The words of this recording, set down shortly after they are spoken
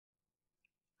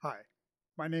Hi,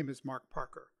 my name is Mark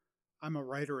Parker. I'm a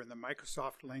writer in the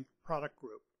Microsoft Link product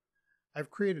group. I've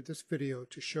created this video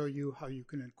to show you how you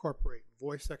can incorporate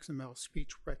VoiceXML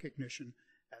speech recognition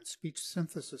and speech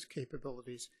synthesis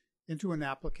capabilities into an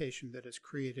application that is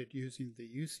created using the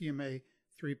UCMA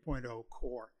 3.0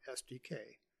 Core SDK.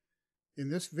 In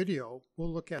this video,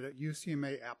 we'll look at a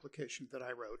UCMA application that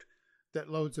I wrote that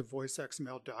loads a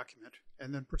VoiceXML document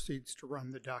and then proceeds to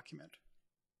run the document.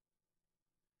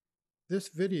 This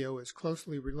video is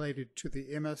closely related to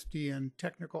the MSDN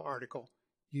technical article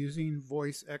using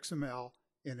VoiceXML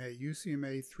in a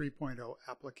UCMA 3.0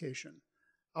 application.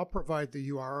 I'll provide the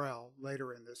URL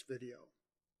later in this video.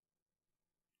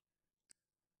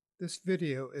 This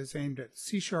video is aimed at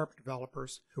C#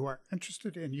 developers who are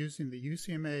interested in using the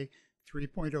UCMA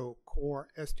 3.0 Core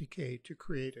SDK to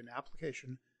create an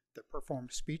application that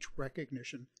performs speech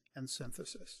recognition and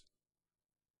synthesis.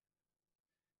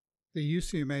 The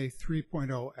UCMA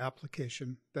 3.0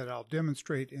 application that I'll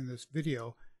demonstrate in this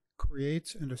video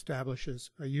creates and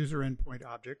establishes a user endpoint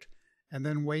object and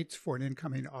then waits for an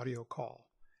incoming audio call.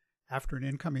 After an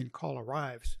incoming call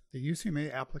arrives, the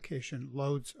UCMA application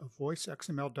loads a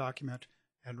VoiceXML document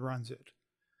and runs it.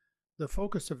 The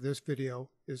focus of this video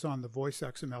is on the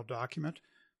VoiceXML document,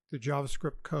 the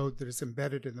JavaScript code that is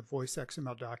embedded in the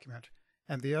VoiceXML document,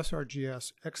 and the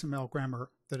sRGS XML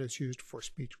grammar that is used for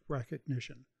speech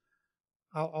recognition.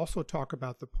 I'll also talk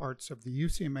about the parts of the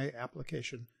UCMA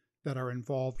application that are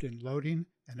involved in loading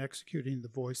and executing the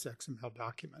VoiceXML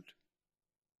document.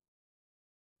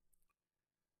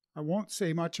 I won't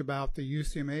say much about the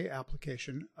UCMA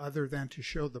application other than to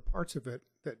show the parts of it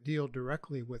that deal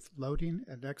directly with loading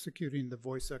and executing the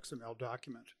VoiceXML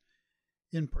document.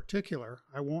 In particular,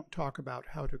 I won't talk about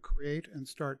how to create and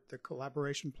start the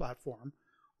collaboration platform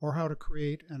or how to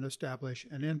create and establish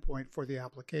an endpoint for the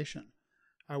application.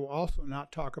 I will also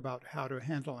not talk about how to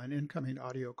handle an incoming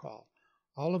audio call.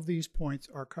 All of these points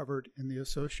are covered in the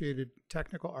associated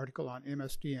technical article on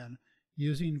MSDN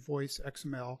using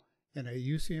VoiceXML in a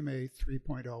UCMA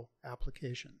 3.0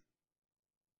 application.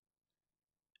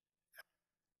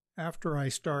 After I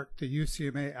start the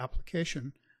UCMA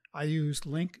application, I use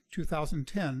link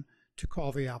 2010 to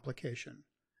call the application.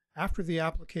 After the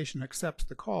application accepts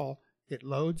the call, it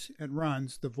loads and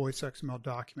runs the VoiceXML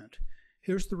document.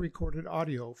 Here's the recorded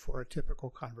audio for a typical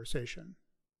conversation.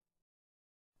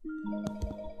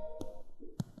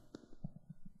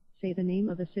 Say the name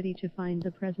of a city to find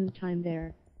the present time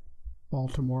there.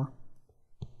 Baltimore.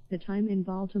 The time in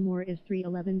Baltimore is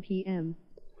 3:11 p.m.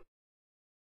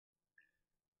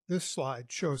 This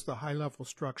slide shows the high-level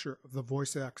structure of the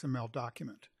VoiceXML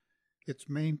document. Its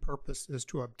main purpose is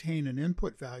to obtain an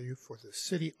input value for the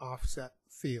city offset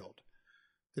field.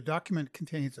 The document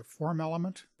contains a form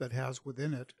element that has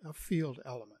within it a field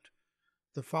element.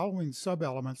 The following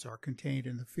sub-elements are contained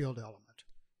in the field element: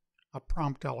 a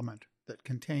prompt element that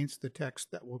contains the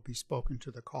text that will be spoken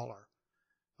to the caller,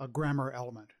 a grammar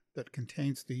element that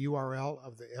contains the URL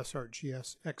of the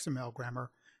sRGS XML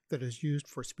grammar that is used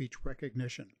for speech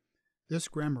recognition. This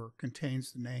grammar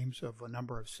contains the names of a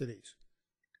number of cities.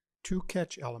 Two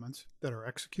catch elements that are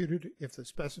executed if the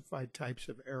specified types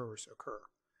of errors occur.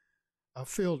 A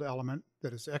filled element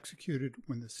that is executed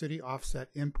when the city offset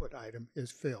input item is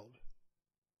filled.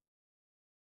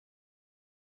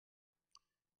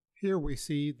 Here we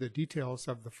see the details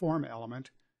of the form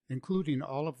element, including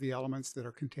all of the elements that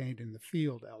are contained in the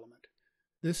field element.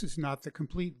 This is not the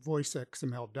complete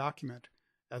VoiceXML document,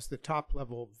 as the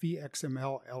top-level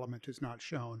VXML element is not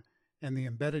shown and the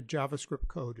embedded JavaScript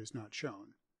code is not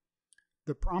shown.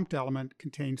 The prompt element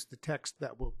contains the text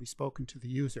that will be spoken to the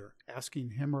user, asking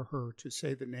him or her to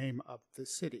say the name of the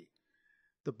city.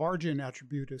 The barge-in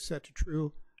attribute is set to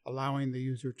true, allowing the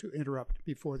user to interrupt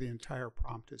before the entire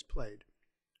prompt is played.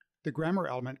 The grammar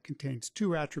element contains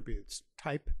two attributes,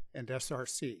 type and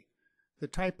src. The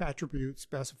type attribute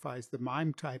specifies the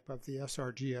MIME type of the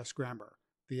sRGS grammar.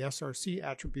 The src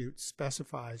attribute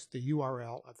specifies the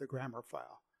URL of the grammar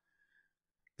file.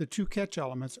 The two catch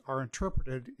elements are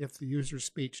interpreted if the user's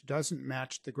speech doesn't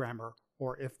match the grammar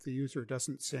or if the user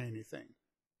doesn't say anything.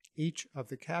 Each of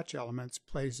the catch elements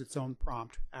plays its own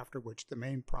prompt, after which the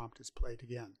main prompt is played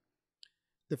again.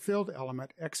 The filled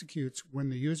element executes when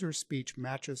the user's speech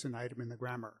matches an item in the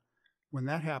grammar. When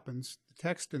that happens, the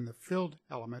text in the filled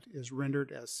element is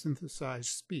rendered as synthesized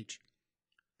speech.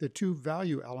 The two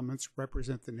value elements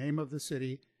represent the name of the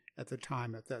city at the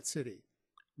time of that city.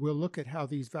 We'll look at how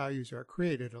these values are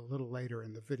created a little later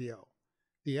in the video.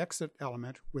 The exit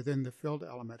element within the filled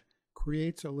element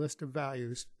creates a list of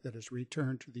values that is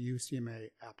returned to the UCMA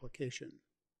application.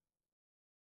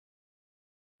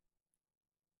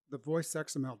 The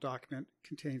VoiceXML document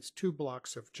contains two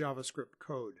blocks of JavaScript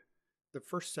code. The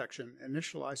first section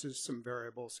initializes some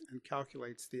variables and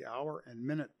calculates the hour and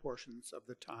minute portions of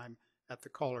the time at the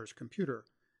caller's computer,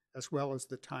 as well as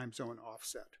the time zone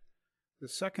offset. The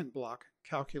second block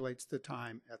calculates the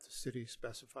time at the city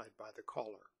specified by the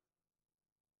caller.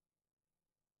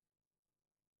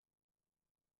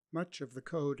 Much of the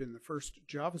code in the first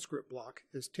JavaScript block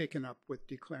is taken up with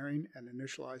declaring and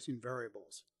initializing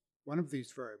variables. One of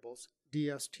these variables,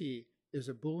 DST, is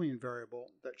a Boolean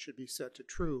variable that should be set to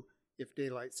true if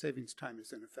daylight savings time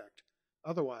is in effect.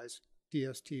 Otherwise,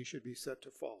 DST should be set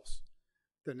to false.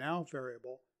 The now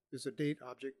variable is a date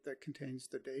object that contains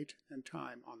the date and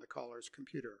time on the caller's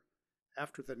computer.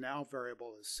 After the now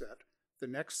variable is set, the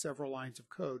next several lines of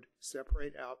code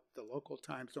separate out the local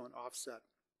time zone offset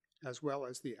as well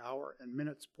as the hour and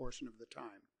minutes portion of the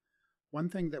time. One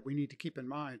thing that we need to keep in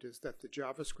mind is that the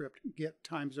JavaScript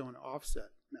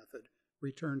getTimeZoneOffset method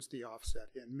returns the offset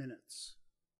in minutes.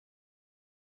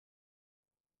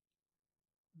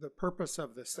 The purpose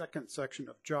of the second section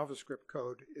of JavaScript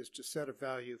code is to set a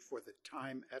value for the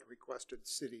time at requested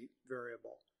city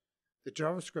variable. The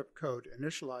JavaScript code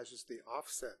initializes the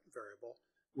offset variable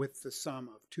with the sum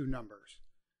of two numbers,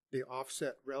 the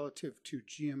offset relative to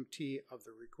GMT of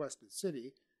the requested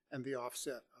city and the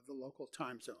offset of the local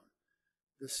time zone.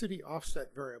 The city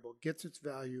offset variable gets its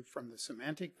value from the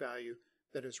semantic value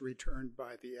that is returned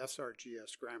by the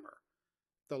SRGS grammar.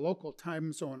 The local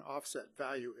time zone offset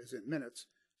value is in minutes,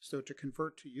 so to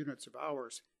convert to units of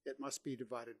hours, it must be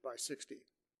divided by 60.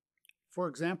 For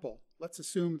example, let's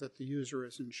assume that the user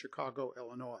is in Chicago,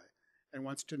 Illinois, and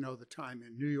wants to know the time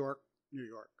in New York, New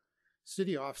York.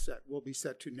 City offset will be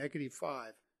set to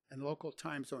 -5, and local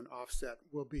time zone offset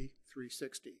will be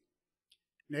 360.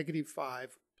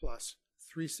 -5 plus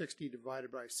 360 divided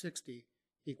by 60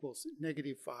 equals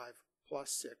 -5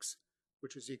 plus 6,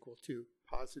 which is equal to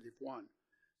 +1.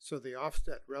 So the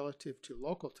offset relative to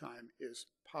local time is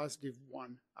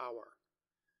 +1 hour.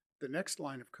 The next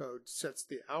line of code sets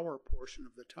the hour portion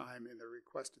of the time in the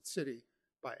requested city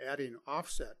by adding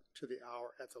offset to the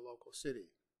hour at the local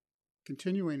city.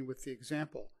 Continuing with the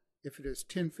example, if it is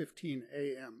 10:15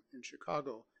 a.m. in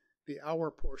Chicago, the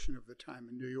hour portion of the time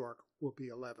in New York will be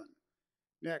 11.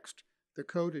 Next, the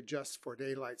code adjusts for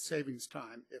daylight savings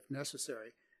time if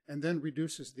necessary, and then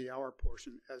reduces the hour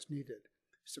portion as needed,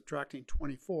 subtracting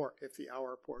 24 if the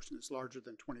hour portion is larger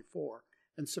than 24,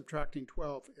 and subtracting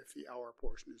 12 if the hour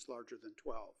portion is larger than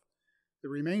 12. The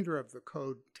remainder of the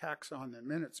code tacks on the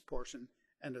minutes portion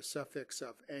and a suffix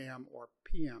of AM or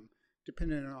PM,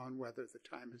 depending on whether the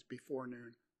time is before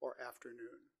noon or after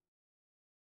noon.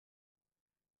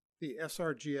 The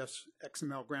SRGS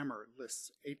XML grammar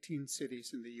lists 18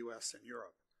 cities in the US and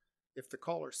Europe. If the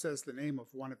caller says the name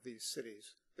of one of these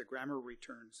cities, the grammar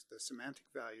returns the semantic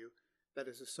value that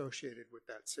is associated with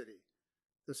that city.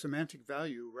 The semantic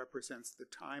value represents the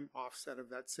time offset of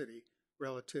that city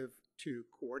relative to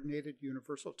Coordinated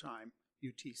Universal Time,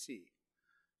 UTC.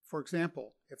 For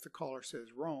example, if the caller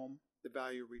says Rome, the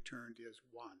value returned is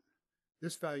 1.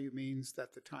 This value means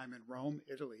that the time in Rome,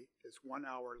 Italy is 1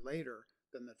 hour later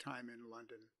than the time in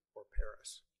London or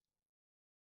Paris.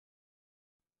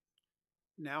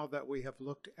 Now that we have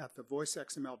looked at the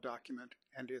VoiceXML document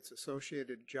and its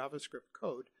associated JavaScript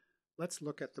code, let's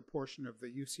look at the portion of the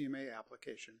UCMA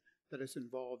application that is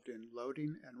involved in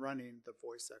loading and running the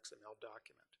VoiceXML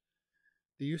document.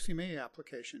 The UCMA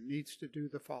application needs to do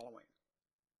the following.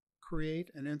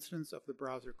 Create an instance of the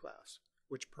browser class,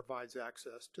 which provides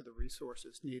access to the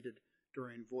resources needed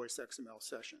during VoiceXML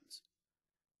sessions.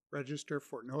 Register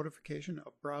for notification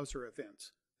of browser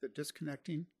events, the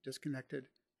disconnecting, disconnected,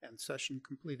 and session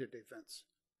completed events.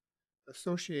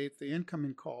 Associate the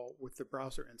incoming call with the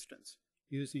browser instance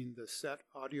using the set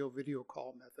audio video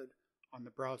call method on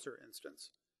the browser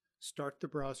instance. Start the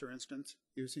browser instance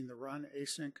using the run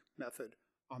async method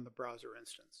on the browser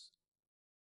instance.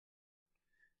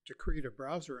 To create a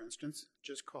browser instance,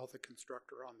 just call the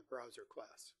constructor on the browser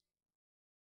class.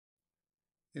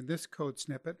 In this code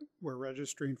snippet, we're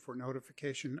registering for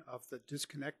notification of the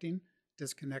disconnecting,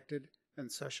 disconnected, and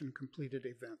session completed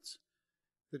events.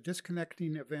 The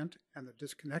disconnecting event and the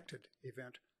disconnected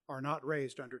event are not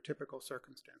raised under typical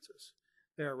circumstances.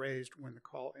 They are raised when the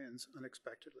call ends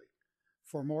unexpectedly.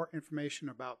 For more information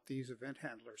about these event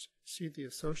handlers, see the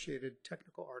associated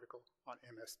technical article on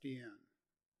MSDN.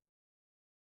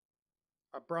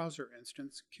 A browser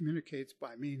instance communicates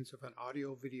by means of an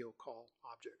audio-video call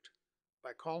object.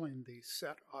 By calling the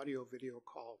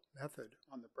setAudioVideoCall method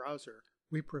on the browser,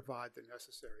 we provide the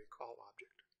necessary call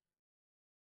object.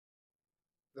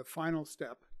 The final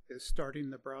step is starting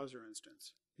the browser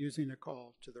instance. using a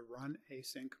call to the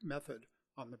runAsync method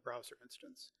on the browser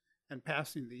instance and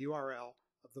passing the URL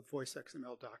of the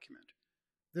VoiceXML document.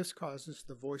 This causes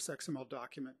the VoiceXML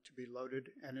document to be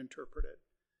loaded and interpreted.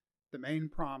 The main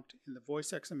prompt in the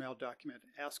VoiceXML document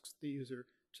asks the user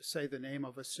to say the name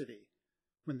of a city.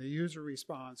 When the user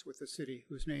responds with a city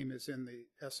whose name is in the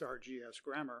SRGS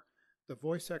grammar, the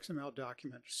VoiceXML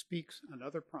document speaks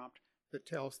another prompt that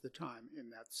tells the time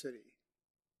in that city.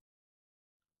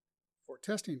 For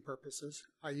testing purposes,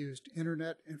 I used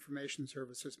Internet Information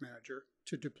Services Manager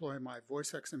to deploy my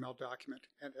VoiceXML document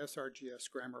and SRGS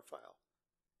grammar file,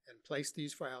 and place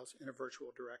these files in a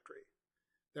virtual directory.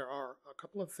 There are a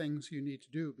couple of things you need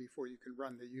to do before you can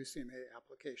run the UCMA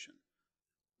application.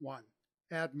 1.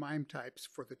 Add MIME types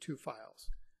for the two files.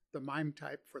 The MIME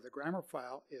type for the grammar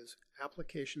file is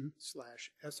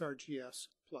application/srgs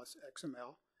plus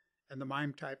XML, and the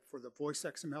MIME type for the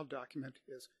VoiceXML document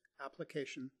is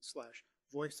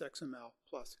application/voicexml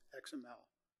plus XML.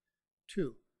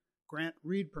 2. Grant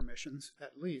read permissions,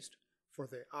 at least, for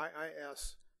the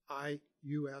IIS/IUSRS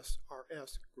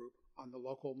group on the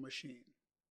local machine.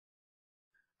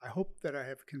 I hope that I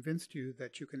have convinced you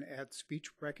that you can add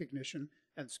speech recognition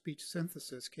and speech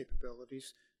synthesis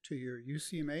capabilities to your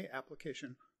UCMA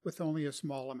application with only a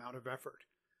small amount of effort.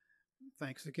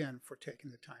 Thanks again for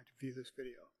taking the time to view this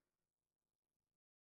video.